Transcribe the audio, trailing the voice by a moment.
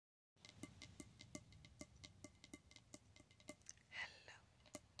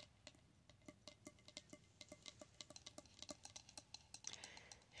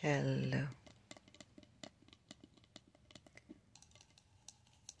Hello.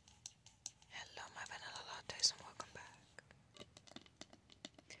 Hello, my Vanilla Lattes, and welcome back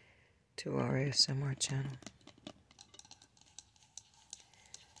to our ASMR channel.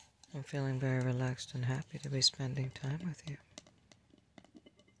 I'm feeling very relaxed and happy to be spending time with you.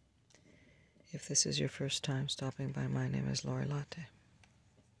 If this is your first time stopping by, my name is Lori Latte.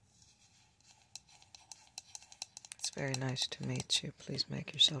 It's very nice to meet you. Please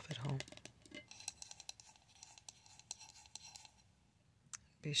make yourself at home.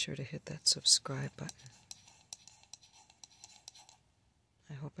 Be sure to hit that subscribe button.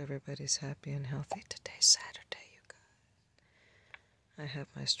 I hope everybody's happy and healthy. Today's Saturday, you guys. I have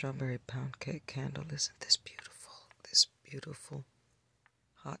my strawberry pound cake candle. Isn't this beautiful? This beautiful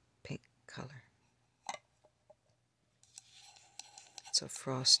hot pink color. It's a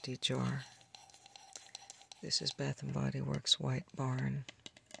frosty jar. This is Bath & Body Works White Barn.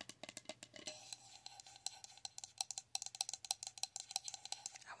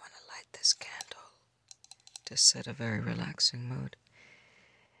 I want to light this candle to set a very relaxing mood.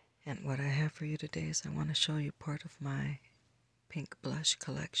 And what I have for you today is I want to show you part of my pink blush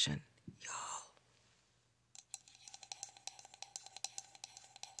collection. Y'all,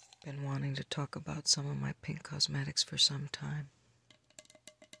 been wanting to talk about some of my pink cosmetics for some time.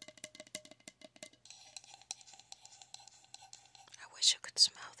 I wish you could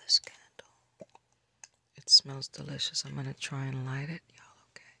smell this candle. It smells delicious. I'm going to try and light it. Y'all,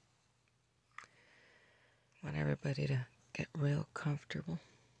 okay? I want everybody to get real comfortable,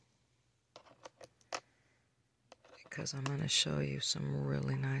 because I'm going to show you some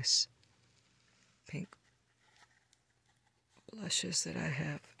really nice pink blushes that I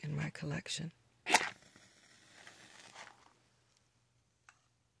have in my collection.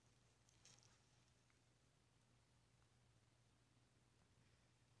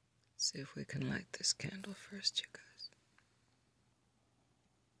 See if we can light this candle first, you guys,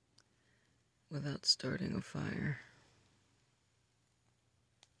 without starting a fire.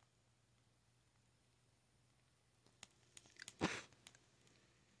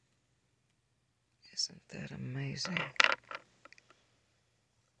 Isn't that amazing?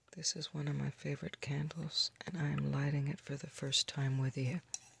 This is one of my favorite candles, and I am lighting it for the first time with you.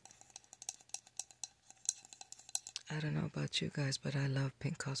 I don't know about you guys, but I love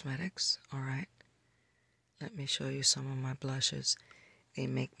pink cosmetics, alright? Let me show you some of my blushes. They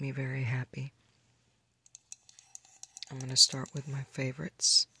make me very happy. I'm going to start with my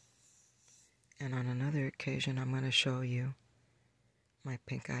favorites. And on another occasion, I'm going to show you my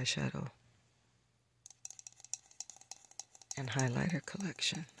pink eyeshadow and highlighter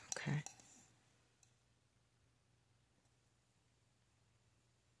collection, okay?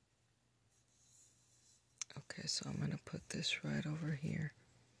 Okay, so I'm going to put this right over here.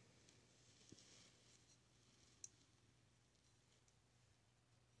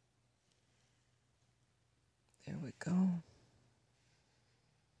 There we go.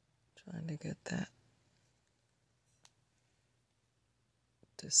 Trying to get that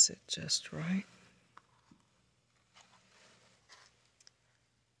to sit just right.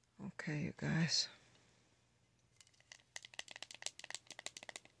 Okay, you guys.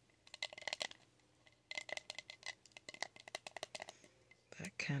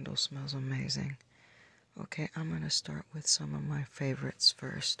 That candle smells amazing. Okay, I'm going to start with some of my favorites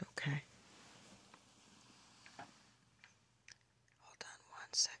first, okay? Hold on 1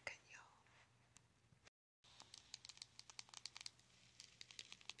 second, y'all.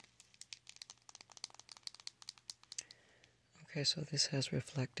 Okay, so this has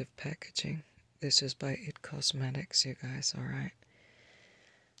reflective packaging. This is by It Cosmetics, you guys, alright?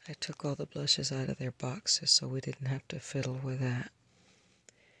 I took all the blushes out of their boxes so we didn't have to fiddle with that.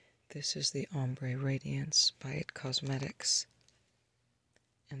 This is the Ombre Radiance by It Cosmetics.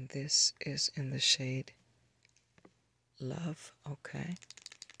 And this is in the shade Love, okay?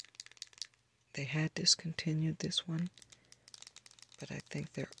 They had discontinued this one, but I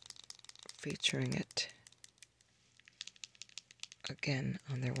think they're featuring it again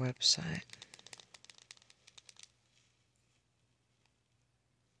on their website.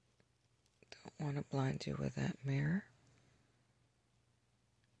 Don't want to blind you with that mirror.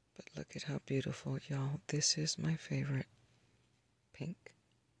 But look at how beautiful, y'all. This is my favorite pink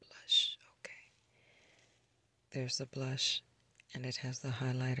blush, okay? There's the blush, and it has the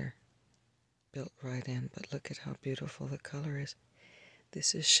highlighter built right in, but look at how beautiful the color is.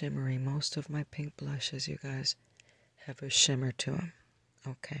 This is shimmery. Most of my pink blushes, you guys, have a shimmer to them,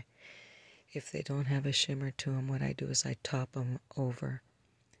 okay? If they don't have a shimmer to them, what I do is I top them over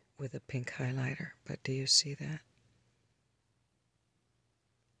with a pink highlighter. But do you see that?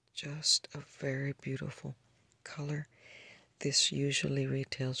 Just a very beautiful color. This usually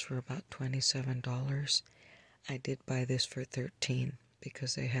retails for about $27. I did buy this for $13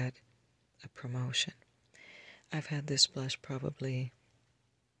 because they had a promotion. I've had this blush probably,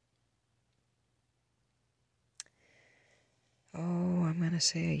 I'm going to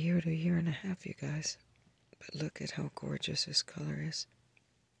say a year to a year and a half, you guys. But look at how gorgeous this color is.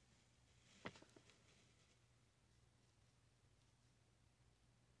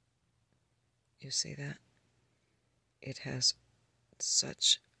 You see that? It has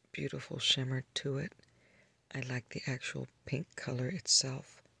such beautiful shimmer to it. I like the actual pink color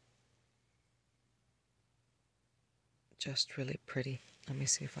itself. Just really pretty. Let me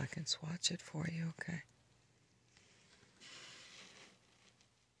see if I can swatch it for you, okay?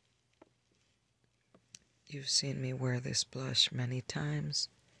 You've seen me wear this blush many times,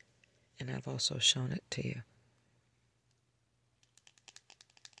 and I've also shown it to you.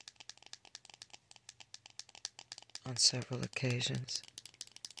 On several occasions.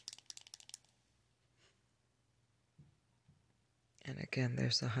 And again,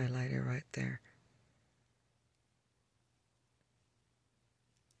 there's the highlighter right there.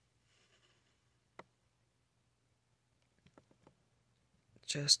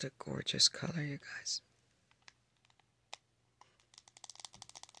 Just a gorgeous color, you guys.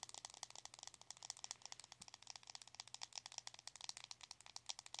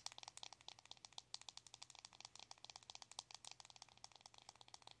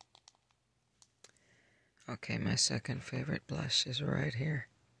 Okay, my second favorite blush is right here.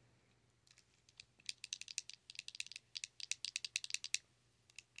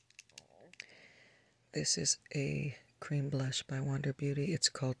 This is a cream blush by Wonder Beauty. It's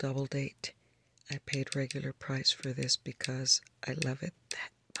called Double Date. I paid regular price for this because I love it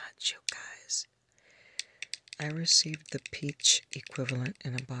that much, you guys. I received the peach equivalent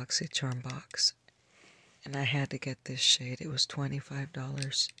in a BoxyCharm box, and I had to get this shade. It was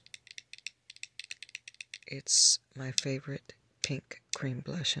 $25. It's my favorite pink cream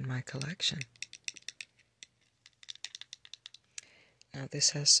blush in my collection. Now this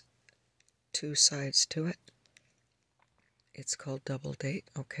has two sides to it. It's called Double Date,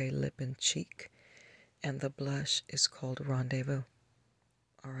 okay, Lip and Cheek. And the blush is called Rendezvous.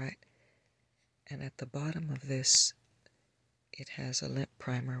 Alright. And at the bottom of this, it has a lip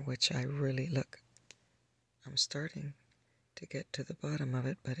primer, which I really look. I'm starting to get to the bottom of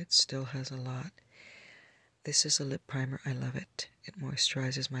it, but it still has a lot. This is a lip primer. I love it. It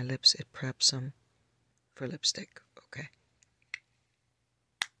moisturizes my lips. It preps them for lipstick. Okay.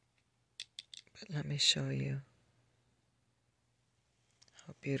 But let me show you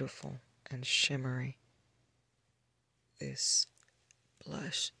how beautiful and shimmery this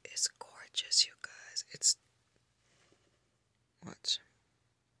blush is. Gorgeous, you guys. It's... watch.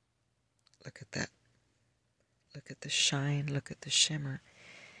 Look at that. Look at the shine. Look at the shimmer.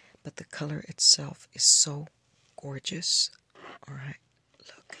 But the color itself is so gorgeous. Alright,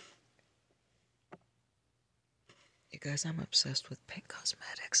 look. You guys, I'm obsessed with pink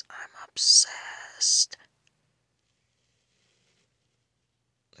cosmetics. I'm obsessed.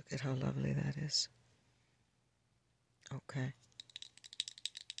 Look at how lovely that is. Okay.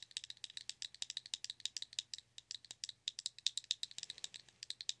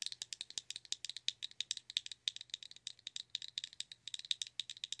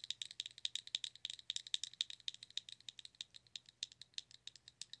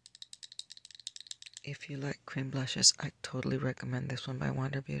 If you like cream blushes, I totally recommend this one by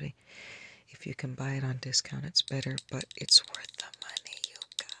Wonder Beauty. If you can buy it on discount, it's better, but it's worth the money, you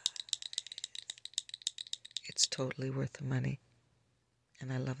guys. It's totally worth the money.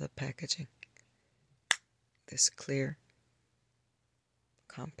 And I love the packaging. This clear,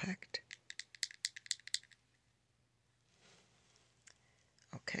 compact.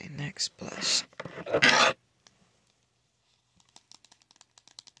 Okay, next blush.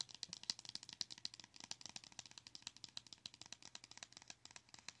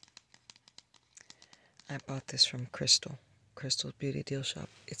 I bought this from Crystal's Beauty Deal Shop.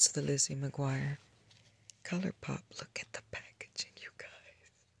 It's the Lizzie McGuire Color Pop. Look at the packaging, you guys.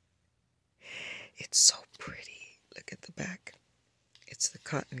 It's so pretty. Look at the back. It's the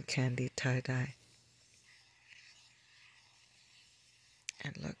cotton candy tie-dye.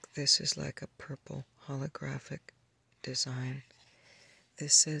 And look, this is like a purple holographic design.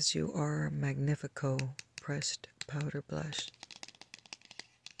 This says you are Magnifico pressed powder blush.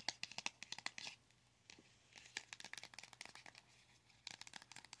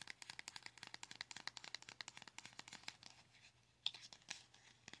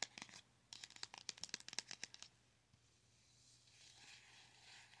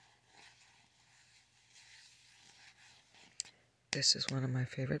 This is one of my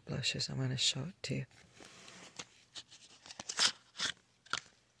favorite blushes. I'm going to show it to you.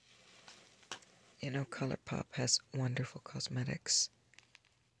 You know, ColourPop has wonderful cosmetics.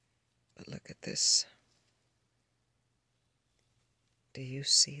 But look at this. Do you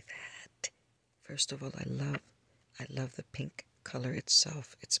see that? First of all, I love the pink color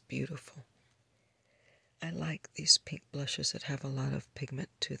itself. It's beautiful. I like these pink blushes that have a lot of pigment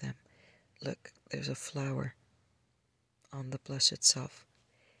to them. Look, there's a flower on the blush itself.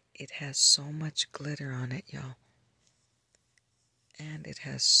 It has so much glitter on it, y'all. And it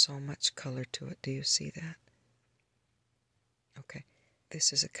has so much color to it. Do you see that? Okay,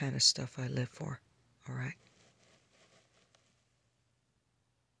 this is the kind of stuff I live for, all right?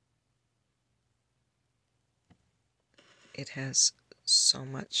 It has so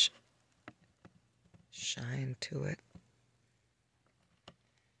much shine to it.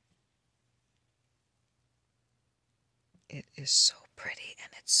 It is so pretty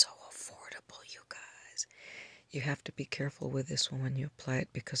and it's so affordable, you guys. You have to be careful with this one when you apply it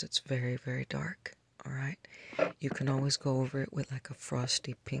because it's very, very dark, all right? You can always go over it with like a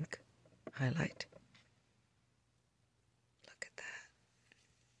frosty pink highlight. Look at that.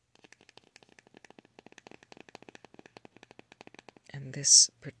 And this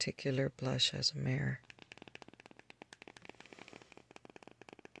particular blush has a mirror.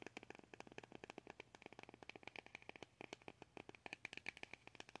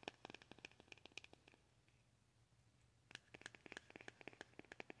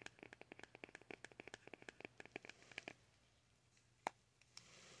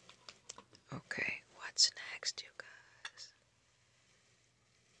 Okay, what's next, you guys?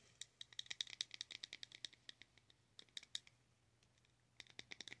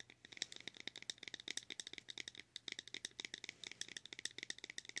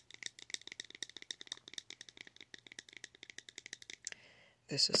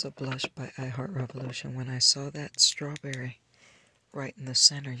 This is a blush by I Heart Revolution. When I saw that strawberry right in the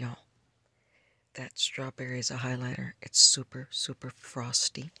center, y'all, that strawberry is a highlighter. It's super, super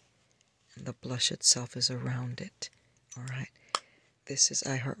frosty. And the blush itself is around it. Alright. This is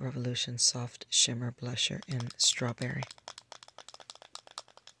I Heart Revolution Soft Shimmer Blusher in Strawberry.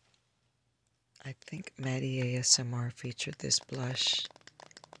 I think Maddie ASMR featured this blush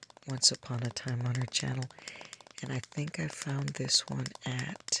once upon a time on her channel. And I think I found this one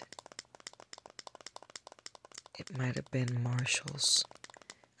at, it might have been Marshall's.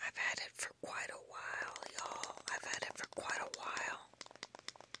 I've had it for quite a while, y'all. I've had it for quite a while.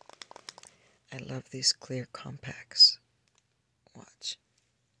 I love these clear compacts. Watch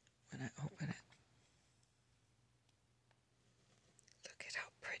when I open it. Look at how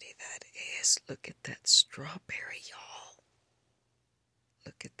pretty that is. Look at that strawberry, y'all.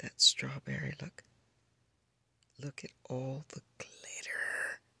 Look at that strawberry. Look. Look at all the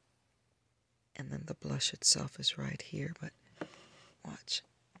glitter. And then the blush itself is right here, but watch.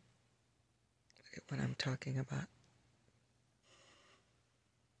 Look at what I'm talking about.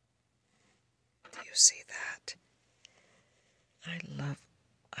 Do you see that? I love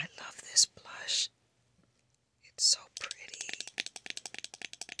this blush. It's so pretty.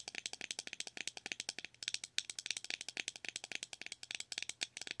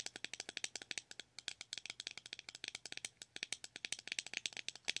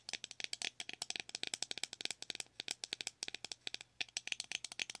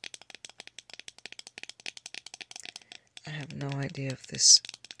 I have no idea if this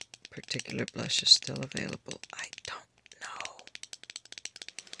particular blush is still available. I don't know.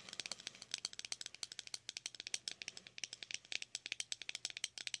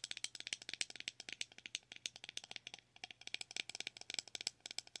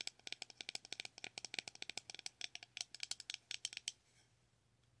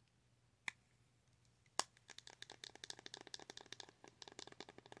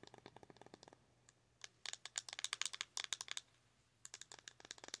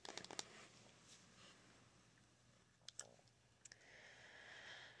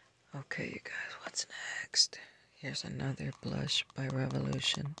 Okay, you guys, what's next? Here's another blush by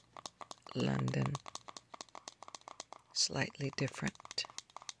Revolution, London. Slightly different.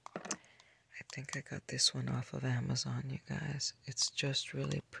 I think I got this one off of Amazon, you guys. It's just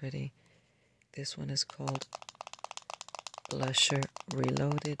really pretty. This one is called Blusher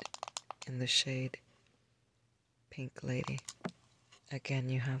Reloaded in the shade Pink Lady. Again,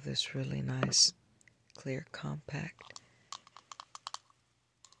 you have this really nice clear compact.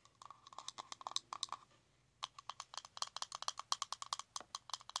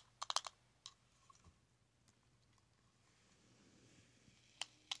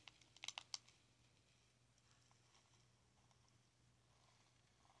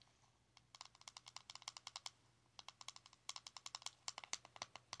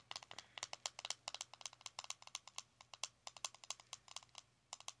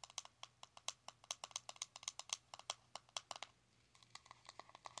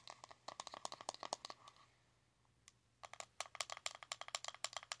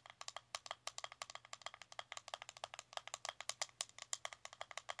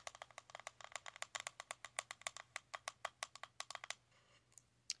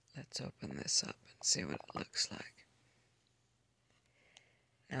 Let's open this up and see what it looks like.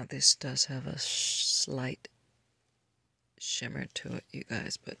 Now this does have a slight shimmer to it, you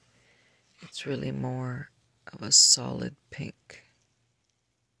guys, but it's really more of a solid pink.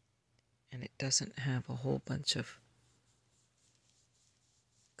 And it doesn't have a whole bunch of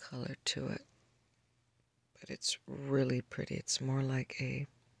color to it. But it's really pretty. It's more like a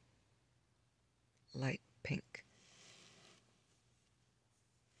light pink.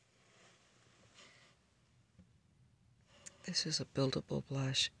 This is a buildable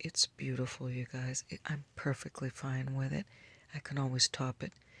blush. It's beautiful, you guys. I'm perfectly fine with it. I can always top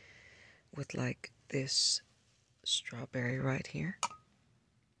it with like this strawberry right here.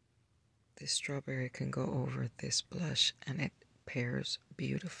 This strawberry can go over this blush and it pairs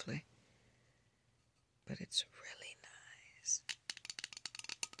beautifully. But it's really nice.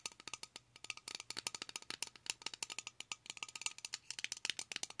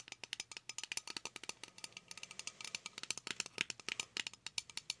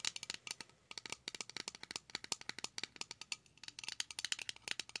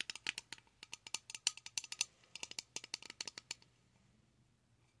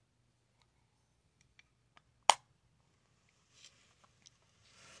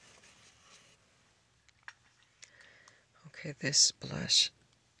 Okay, this blush,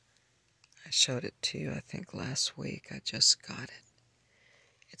 I showed it to you, I think, last week. I just got it.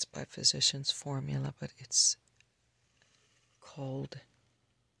 It's by Physicians Formula, but it's called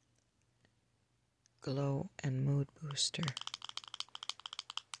Glow and Mood Booster.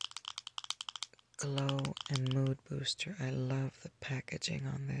 Glow and Mood Booster. I love the packaging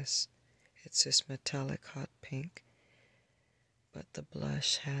on this. It's this metallic hot pink, but the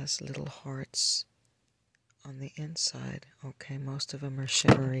blush has little hearts on the inside. Okay, most of them are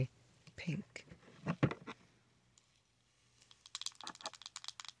shimmery pink. And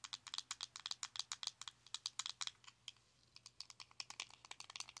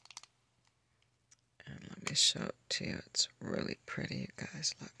let me show it to you. It's really pretty, you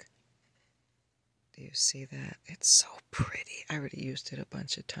guys. Look. Do you see that? It's so pretty. I already used it a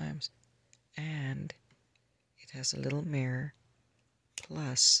bunch of times. And it has a little mirror.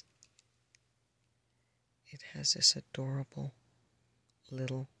 Plus, it has this adorable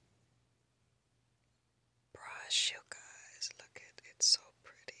little brush, you guys. Look at it. It's so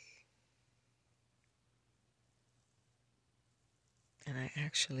pretty. And I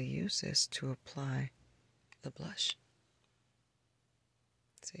actually use this to apply the blush.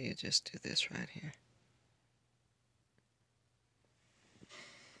 So you just do this right here.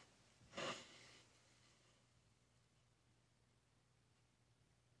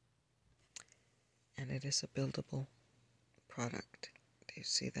 And it is a buildable product. Do you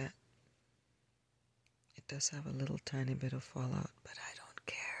see that? It does have a little tiny bit of fallout, but I don't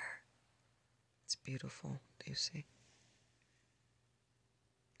care. It's beautiful. Do you see?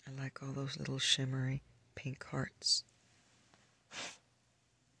 I like all those little shimmery pink hearts.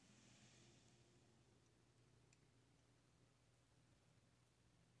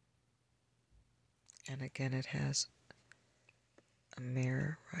 And again, it has a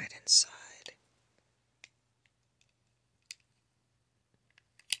mirror right inside.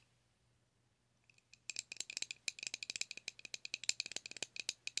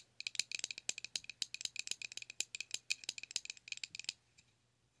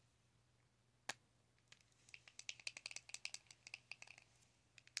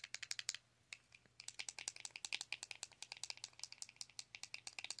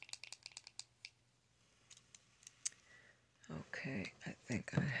 Okay, I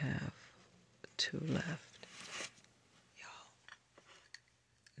think I have 2 left. Y'all.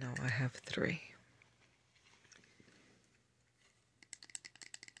 No, I have 3.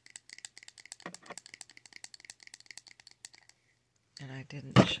 And I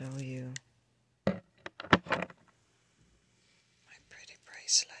didn't show you my pretty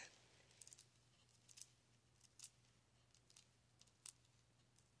bracelet.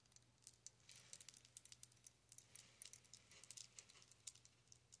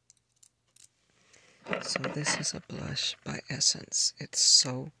 So this is a blush by Essence. It's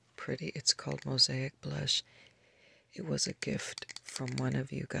so pretty. It's called Mosaic Blush. It was a gift from one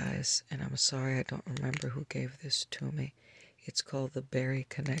of you guys, and I'm sorry I don't remember who gave this to me. It's called the Berry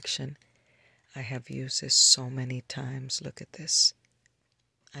Connection. I have used this so many times. Look at this.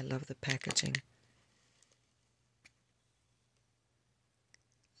 I love the packaging.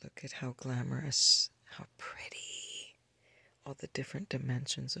 Look at how glamorous, how pretty. All the different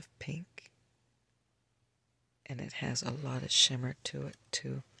dimensions of pink. And it has a lot of shimmer to it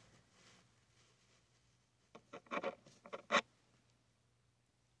too.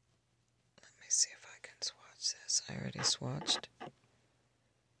 says I already swatched.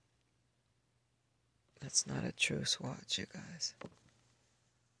 That's not a true swatch, you guys.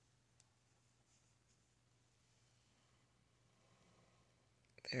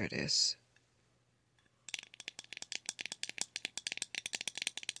 There it is.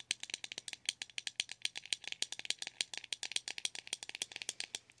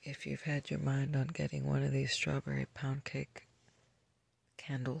 If you've had your mind on getting one of these strawberry pound cake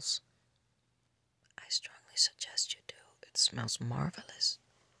candles, I strongly suggest you do. It smells marvelous.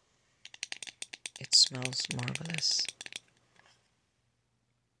 It smells marvelous.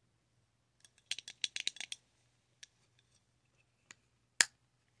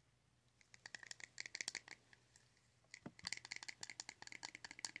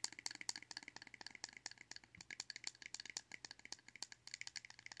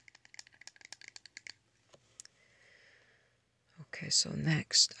 Okay, so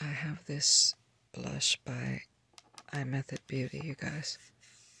next I have this blush by E Method Beauty, you guys.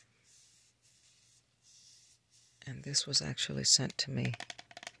 And this was actually sent to me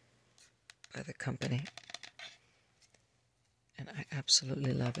by the company. And I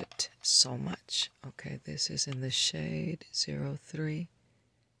absolutely love it so much. Okay, this is in the shade 03.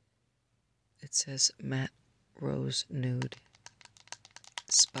 It says Matte Rose Nude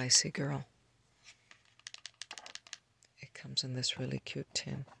Spicy Girl. It comes in this really cute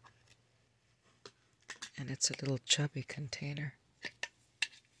tin. And it's a little chubby container.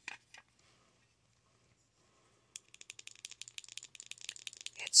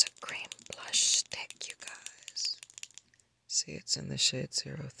 It's a cream blush stick, you guys. See, it's in the shade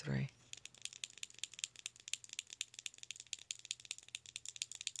 03.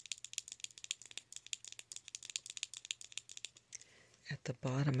 At the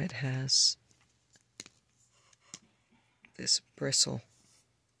bottom it has this bristle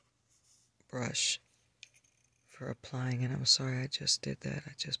brush for applying, and I'm sorry I just did that.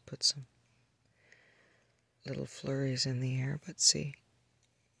 I just put some little flurries in the air, but see.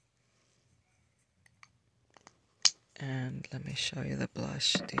 And let me show you the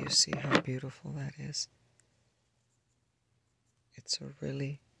blush. Do you see how beautiful that is? It's a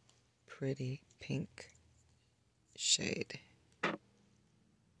really pretty pink shade.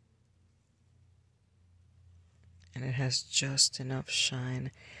 And it has just enough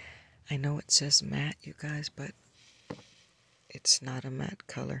shine. I know it says matte, you guys, but it's not a matte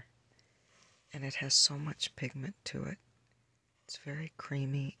color. And it has so much pigment to it. It's very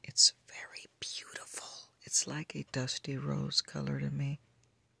creamy. It's very beautiful. It's like a dusty rose color to me.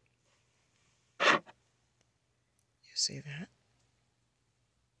 You see that?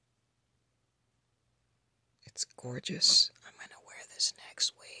 It's gorgeous. I'm going to wear this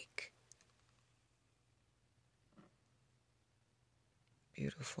next week.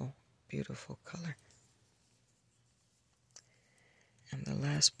 Beautiful, beautiful color. And the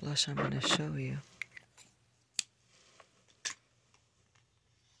last blush I'm going to show you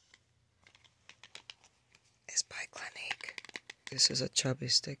is by Clinique. This is a chubby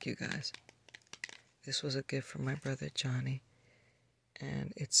stick, you guys. This was a gift from my brother Johnny,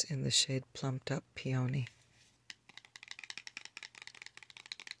 and it's in the shade Plumped Up Peony.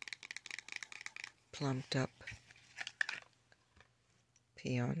 Plumped Up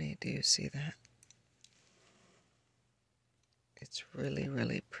Peony. Do you see that? It's really,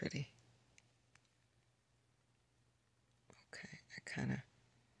 really pretty. Okay, I kind of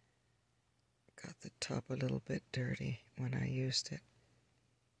got the top a little bit dirty when I used it.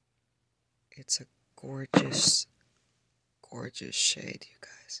 It's a gorgeous, gorgeous shade, you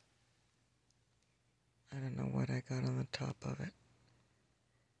guys. I don't know what I got on the top of it.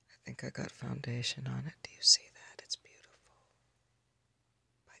 I think I got foundation on it. Do you see that? It's beautiful.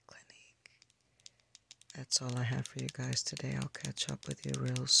 By Clinique. That's all I have for you guys today. I'll catch up with you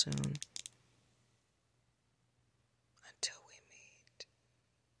real soon.